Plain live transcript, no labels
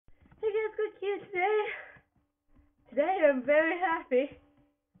you today. Today I'm very happy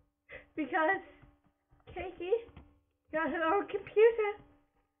because Cakey got her own computer.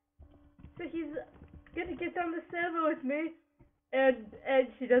 So he's gonna get on the server with me, and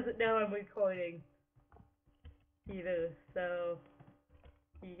she doesn't know I'm recording either. So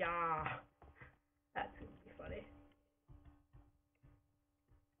yeah, that's gonna be funny.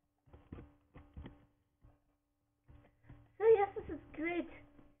 So yes, this is great.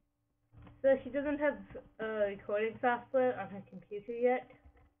 So she doesn't have recording software on her computer yet,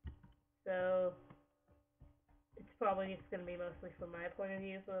 so it's probably just gonna be mostly from my point of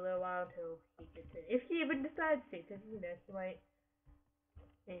view for a little while until he gets it. If he even decides to, because you know he might,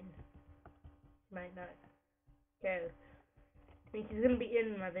 he might not care. I mean, she's gonna be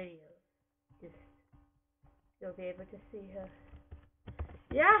in my videos. Just you'll be able to see her.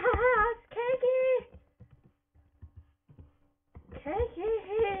 Yeah, it's Cakey.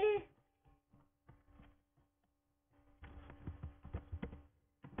 Cakey.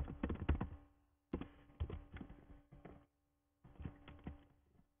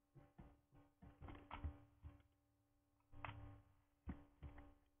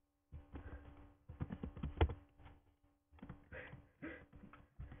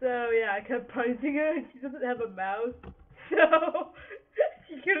 So yeah, I kept punching her, and she doesn't have a mouse, so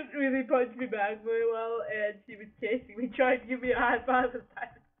she couldn't really punch me back very well, and she was chasing me, trying to give me a high five as I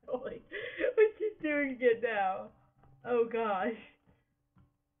was going, but she's doing it now. Oh gosh.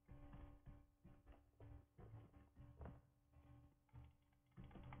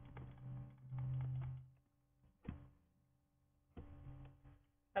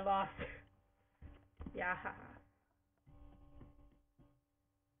 I lost. Yeah.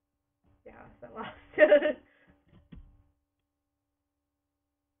 Yeah, I lost.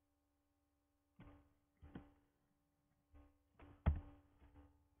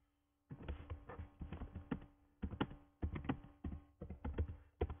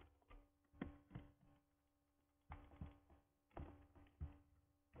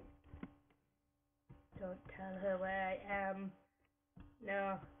 Don't tell her where I am.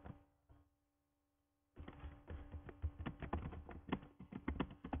 No.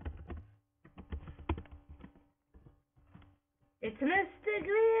 It's Mr.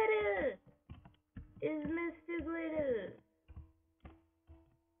 Glitter! Is Mr. Glitter?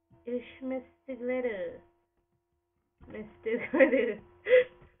 Is Mr. Glitter? Mr. Glitter.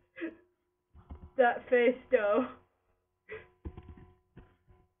 That face though.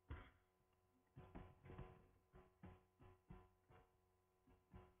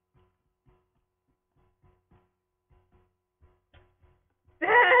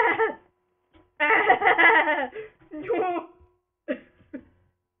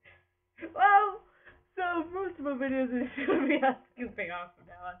 Well, so most of my videos are just gonna be us goofing off from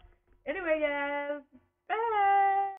now on. Anyway, guys.